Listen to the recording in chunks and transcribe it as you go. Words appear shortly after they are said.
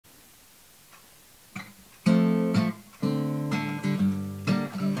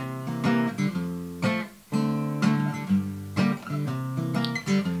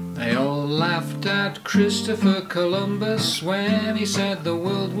laughed at Christopher Columbus when he said the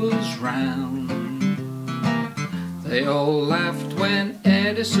world was round. They all laughed when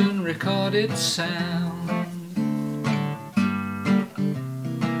Edison recorded sound.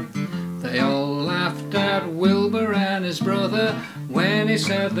 They all laughed at Wilbur and his brother when he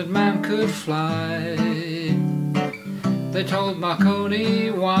said that man could fly. They told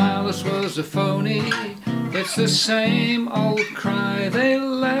Marconi wireless was a phony. It's the same old cry. They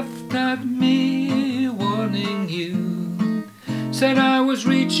laughed at me warning you. Said I was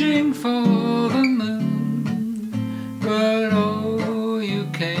reaching for the moon, but oh, you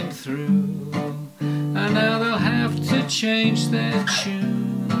came through. And now they'll have to change their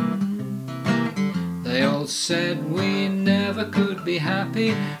tune. They all said we never could be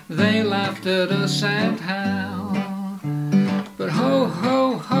happy. They laughed at us and how. But ho,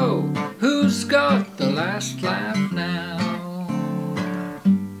 ho, ho, who's got the last laugh now?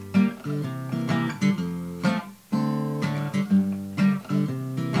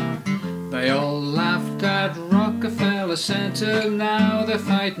 They all laughed at Rockefeller Center. Now they're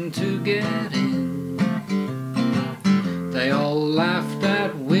fighting to get in. They all laughed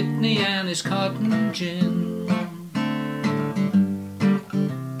at Whitney and his cotton gin.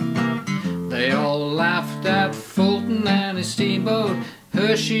 They all laughed at Fulton and his steamboat,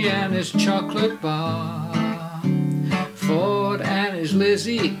 Hershey and his chocolate bar. Ford and his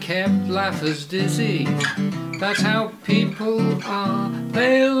Lizzie kept laughers dizzy. That's how people are.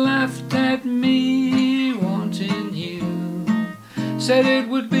 They laughed at me wanting you. Said it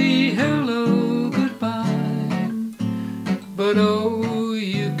would be hello, goodbye. But oh,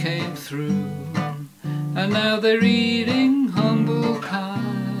 you came through. And now they're eating humble pie.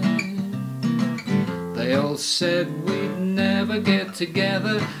 They all said we'd never get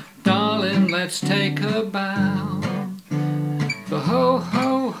together. Darling, let's take a bow. For ho,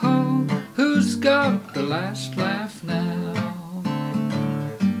 ho, ho, who's got the last laugh now?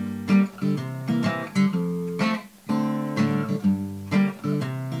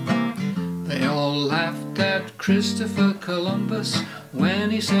 They all laughed at Christopher Columbus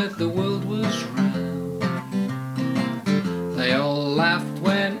when he said the world was round. They all laughed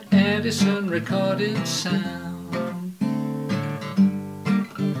when Edison recorded sound.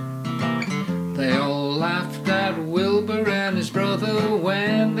 They all laughed at Wilbur and his brother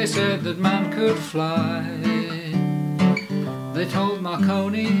when they said that man could fly. They told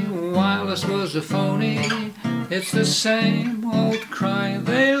Marconi wireless was a phony. It's the same old cry.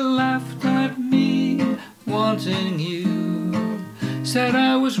 They laughed at me wanting you. Said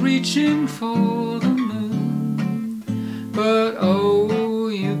I was reaching for the moon, but oh,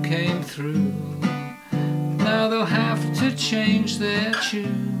 you came through. Now they'll have to change their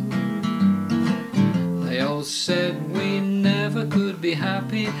tune. They all said we never could be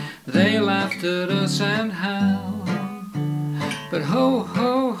happy. They laughed at us and how. But ho,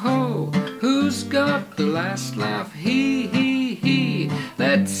 ho, ho, who's got the last laugh? He, he.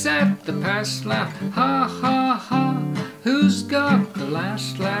 Let's at the past laugh. Ha, ha, ha, who's got the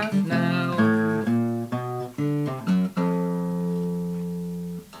last laugh now?